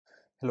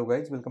Hello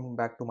guys, welcome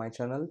back to my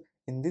channel.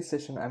 In this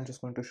session I'm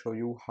just going to show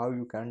you how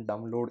you can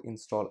download,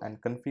 install and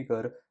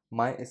configure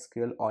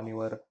MySql on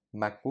your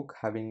MacBook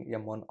having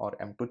M1 or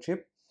M2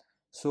 chip.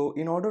 So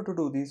in order to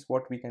do this,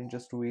 what we can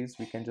just do is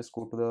we can just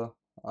go to the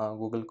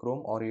Google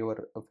Chrome or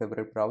your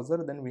favorite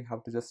browser. Then we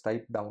have to just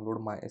type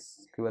download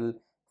MySql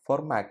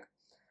for Mac.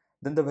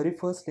 Then the very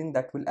first link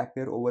that will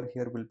appear over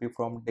here will be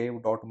from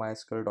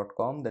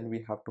dev.mysql.com. Then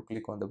we have to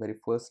click on the very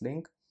first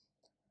link,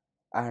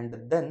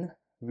 and then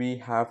we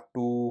have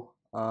to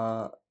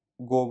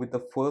go with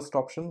the first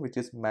option, which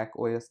is Mac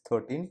OS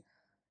 13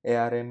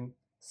 ARM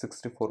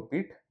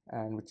 64-bit,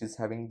 and which is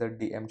having the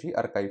DMG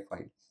archive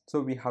file. So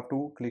we have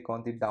to click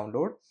on the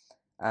download,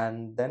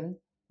 and then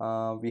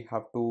we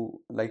have to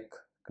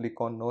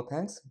click on no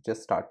thanks,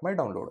 just start my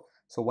download.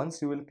 So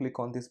once you will click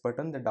on this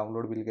button, the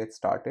download will get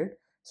started.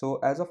 So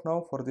as of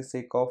now, for the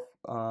sake of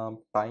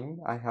time,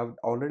 I have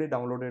already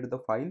downloaded the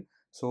file,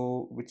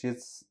 so which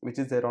is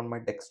there on my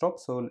desktop.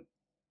 So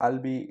I'll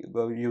be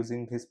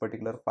using this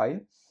particular file.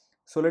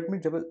 So let me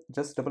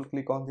just double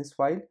click on this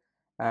file,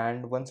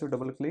 and once you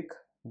double click,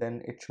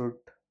 then it should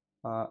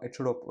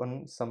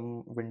open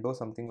some window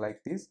something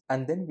like this,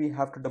 and then we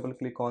have to double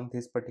click on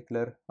this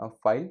particular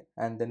file,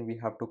 and then we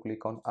have to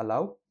click on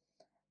allow,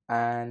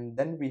 and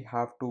then we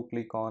have to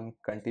click on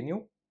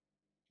continue.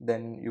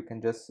 Then you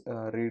can just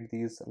read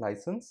these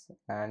license,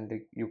 and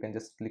you can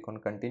just click on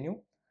continue.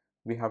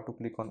 We have to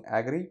click on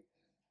agree,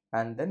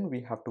 and then we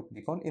have to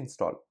click on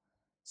install.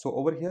 So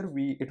over here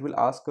it will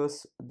ask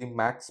us the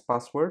Mac's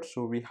password,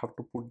 so we have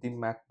to put the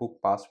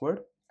MacBook password,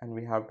 and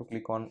we have to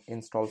click on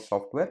install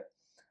software,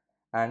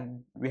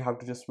 and we have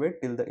to just wait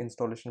till the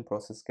installation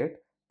process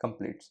get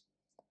completes.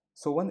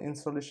 So when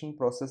installation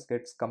process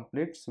gets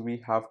complete, so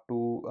we have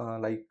to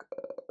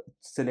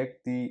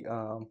select the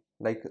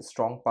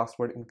strong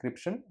password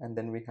encryption, and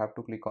then we have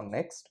to click on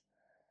next,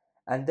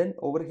 and then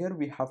over here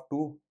we have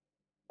to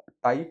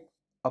type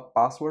a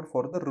password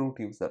for the root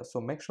user. So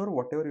make sure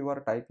whatever you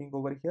are typing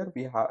over here,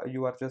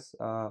 you are just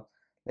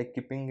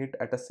keeping it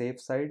at a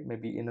safe side,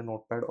 maybe in a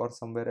notepad or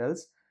somewhere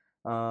else.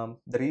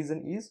 The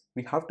reason is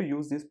we have to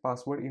use this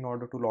password in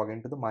order to log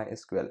into the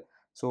MySql.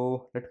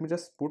 So let me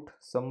just put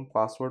some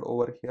password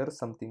over here,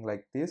 something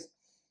like this,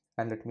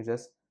 and let me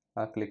just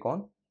click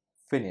on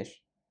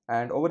finish.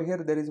 And over here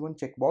there is one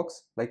checkbox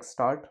like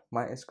start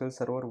MySql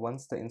server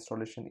once the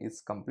installation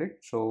is complete.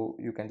 So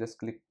you can just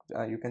click,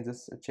 you can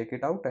just check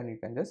it out, and you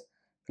can just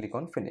click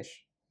on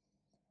finish.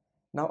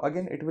 Now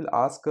again it will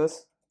ask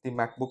us the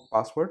MacBook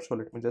password. So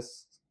let me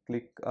just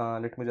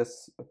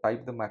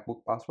type the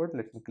MacBook password.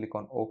 Let me click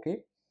on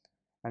OK,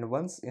 and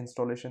once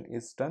installation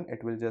is done,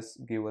 it will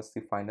just give us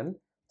the final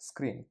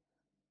screen.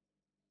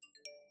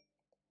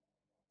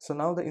 So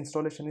now the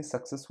installation is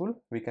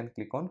successful. We can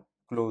click on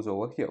close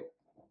over here,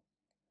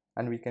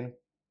 and we can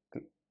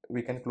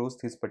close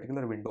this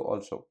particular window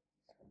also.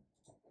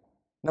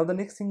 Now the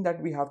next thing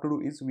that we have to do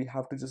is we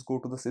have to just go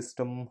to the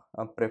system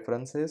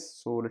preferences.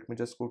 So let me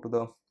just go to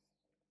the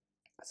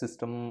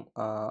system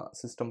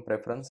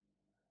preference,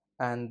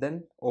 and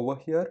then over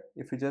here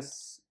if you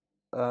just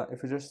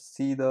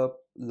see the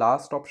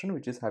last option,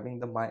 which is having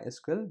the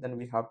MySql, then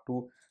we have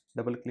to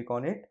double click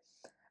on it,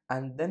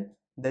 and then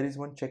there is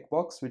one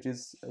checkbox which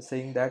is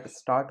saying that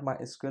start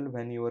MySql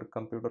when your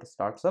computer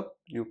starts up.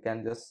 You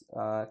can just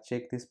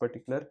check this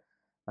particular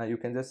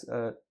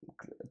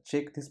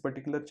check this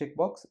particular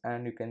checkbox,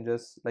 and you can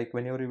just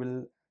whenever you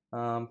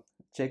will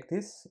check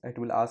this, it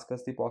will ask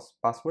us the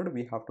password.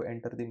 We have to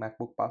enter the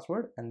MacBook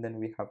password, and then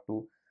we have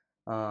to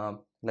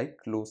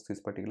close this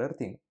particular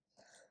thing.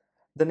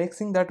 The next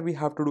thing that we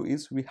have to do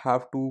is we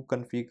have to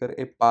configure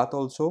a path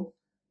also.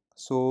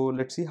 So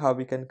let's see how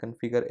we can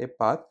configure a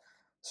path.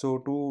 So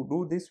to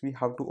do this, we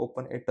have to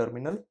open a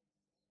terminal,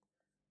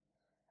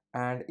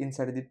 and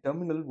inside the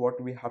terminal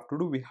what we have to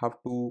do, we have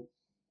to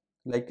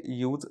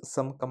use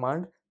some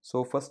command.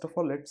 So first of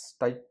all, let's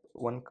type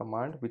one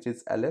command, which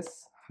is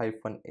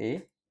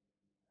ls-a,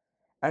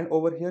 and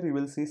over here you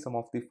will see some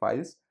of the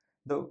files.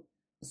 The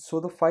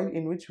file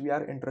in which we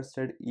are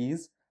interested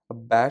is a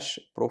bash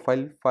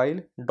profile file,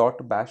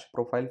 .bash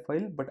profile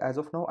file, but as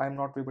of now I am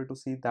not able to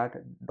see that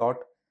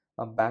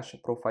 .bash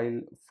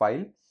profile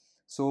file.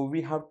 So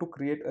we have to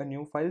create a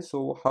new file.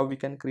 So how we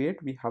can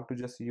create, we have to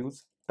just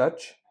use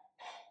touch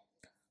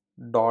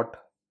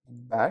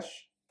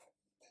 .bash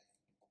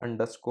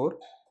underscore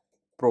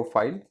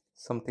profile,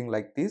 something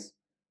like this,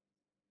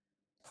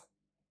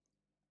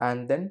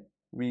 and then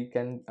we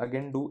can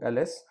again do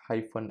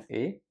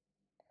ls-a,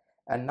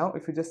 and now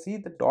if you just see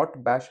the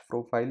 .bash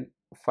profile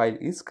file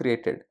is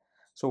created.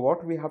 So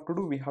what we have to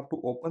do, we have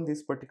to open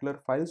this particular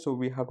file. So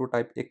we have to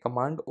type a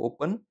command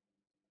open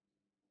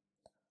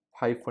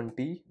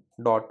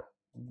 -t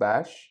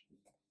 .bash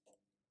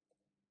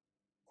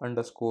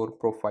underscore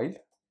profile,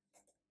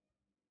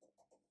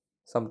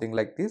 something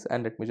like this,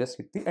 and let me just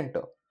hit the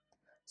enter.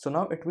 So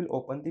now it will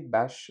open the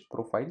bash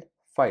profile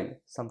file,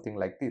 something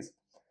like this.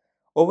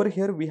 Over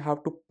here we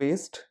have to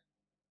paste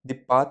the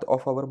path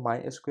of our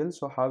MySql.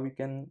 So how we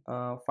can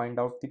find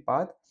out the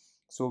path?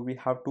 So we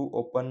have to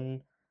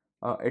open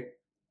it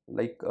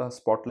like a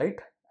spotlight,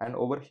 and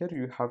over here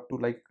you have to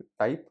like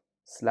type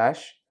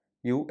slash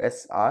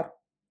usr,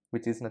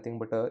 which is nothing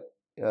but a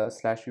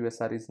slash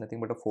usr is nothing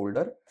but a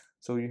folder.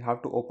 So you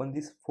have to open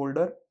this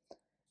folder.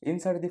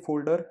 Inside the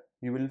folder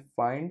you will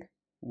find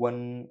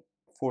one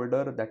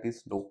folder that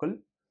is local,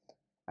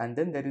 and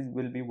then there is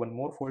will be one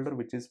more folder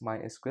which is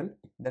MySql.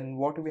 Then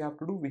what we have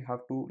to do, we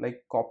have to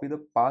like copy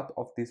the path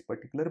of this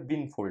particular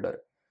bin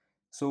folder.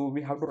 So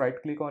we have to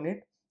right click on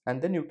it,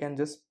 and then you can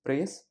just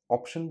press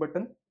option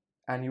button,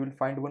 and you will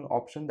find one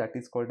option that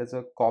is called as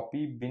a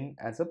copy bin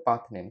as a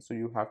path name. So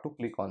you have to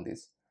click on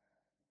this,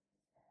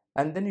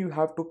 and then you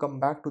have to come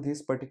back to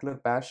this particular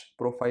bash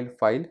profile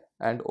file,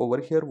 and over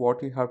here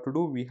what you have to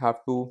do, we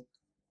have to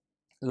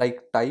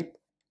like type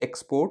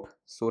export.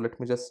 So let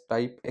me just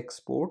type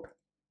export,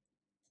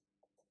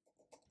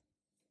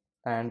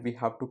 and we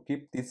have to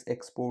keep this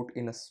export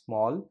in a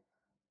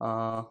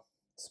uh,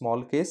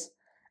 small case.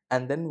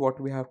 And then what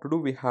we have to do,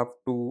 we have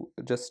to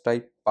just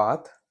type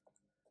path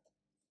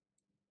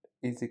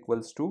is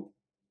equals to,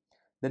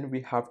 then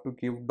we have to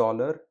give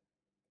dollar,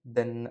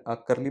 then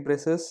curly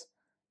braces,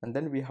 and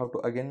then we have to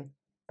again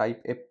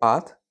type a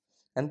path,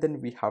 and then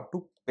we have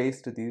to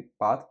paste the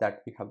path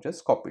that we have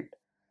just copied.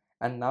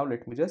 And now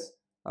let me just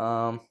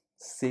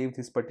save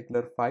this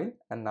particular file,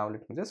 and now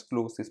let me just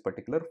close this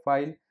particular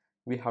file.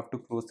 We have to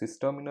close this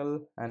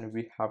terminal, and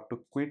we have to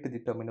quit the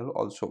terminal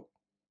also.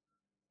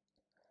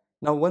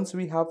 Now once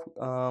we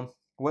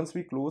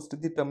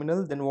closed the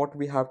terminal, then what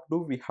we have to do,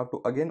 we have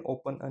to again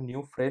open a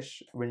new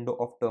fresh window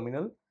of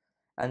terminal.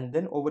 And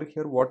then over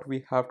here what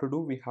we have to do,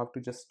 we have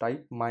to just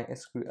type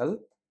MySql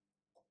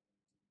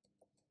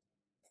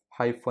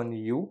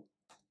 -u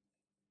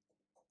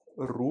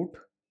root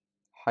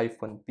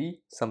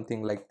 -p,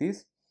 something like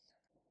this.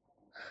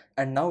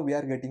 And now we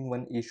are getting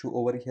one issue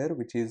over here,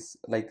 which is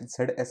like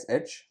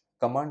zsh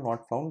command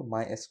not found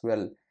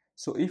MySql.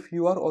 So if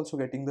you are also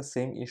getting the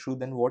same issue,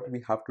 then what we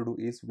have to do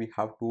is we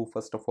have to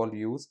first of all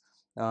use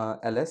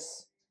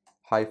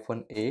ls-a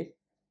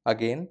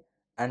again,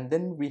 and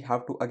then we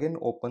have to again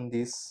open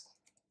this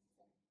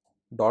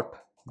dot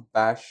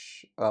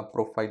bash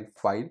profile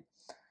file.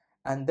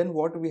 And then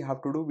what we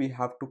have to do, we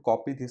have to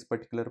copy this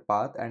particular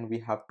path, and we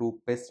have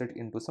to paste it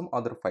into some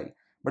other file.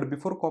 But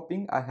before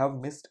copying, I have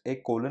missed a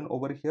colon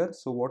over here.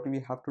 So what we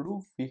have to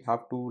do, we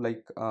have to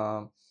like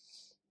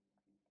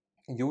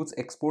use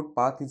export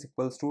path is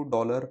equals to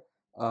dollar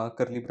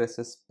curly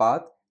braces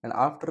path, and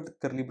after the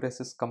curly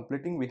braces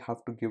completing, we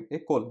have to give a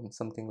colon,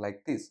 something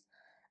like this.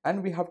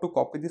 And we have to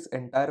copy this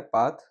entire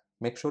path.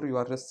 Make sure you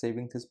are just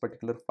saving this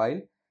particular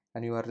file,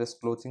 and you are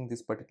just closing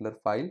this particular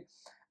file.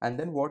 And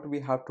then what we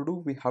have to do,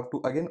 we have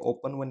to again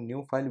open one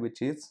new file,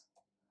 which is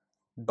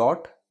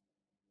dot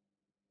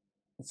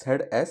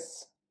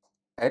zshrc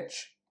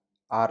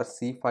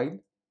file,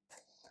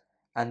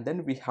 and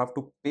then we have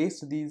to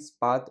paste these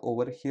path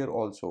over here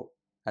also.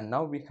 And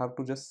now we have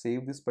to just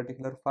save this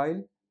particular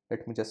file.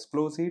 Let me just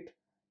close it.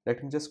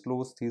 Let me just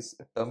close this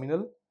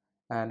terminal,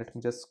 and let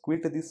me just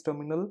quit this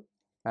terminal,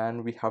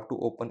 and we have to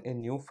open a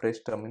new fresh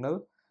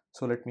terminal.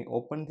 So let me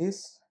open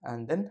this,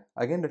 and then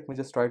again let me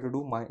just try to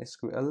do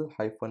MySql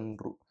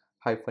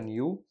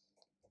 -u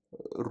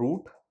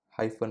root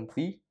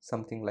 -p,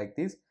 something like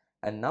this.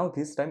 And now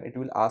this time it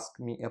will ask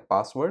me a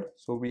password,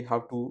 so we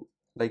have to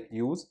like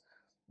use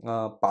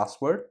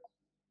password.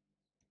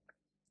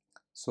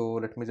 So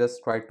let me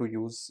just try to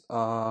use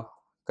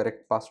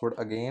correct password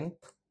again.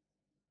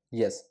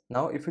 Yes,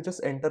 now if you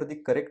just enter the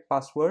correct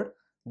password,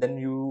 then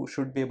you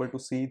should be able to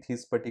see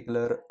this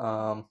particular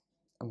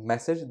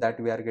message that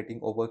we are getting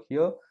over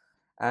here.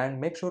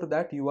 And make sure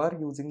that you are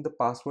using the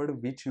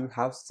password which you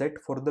have set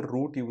for the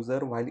root user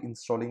while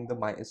installing the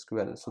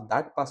MySql. So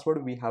that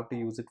password we have to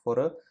use it for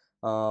a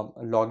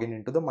login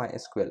into the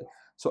MySql.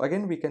 So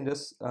again we can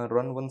just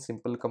run one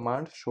simple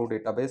command, show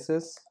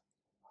databases,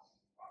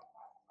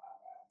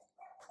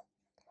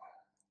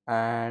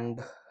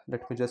 and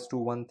let me just do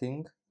one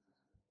thing.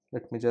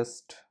 Let me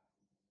just,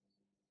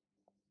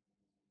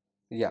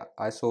 yeah,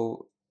 I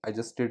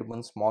just did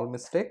one small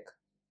mistake.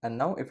 And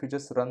now if you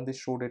just run the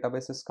show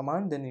databases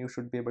command, then you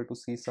should be able to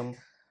see some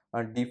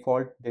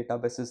default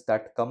databases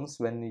that comes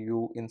when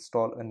you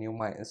install a new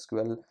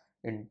MySql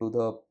into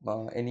the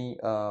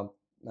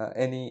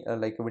any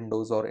like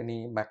Windows or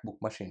any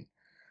MacBook machine.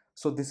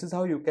 So this is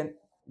how you can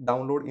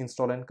download,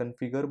 install and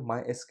configure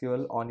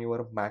MySql on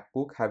your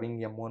MacBook having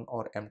M1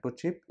 or M2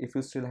 chip. If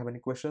you still have any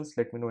questions,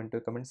 let me know into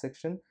the comment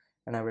section,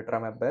 and I will try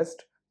my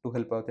best to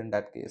help out in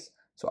that case.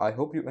 So I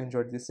hope you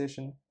enjoyed this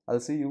session. I'll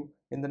see you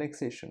in the next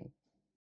session.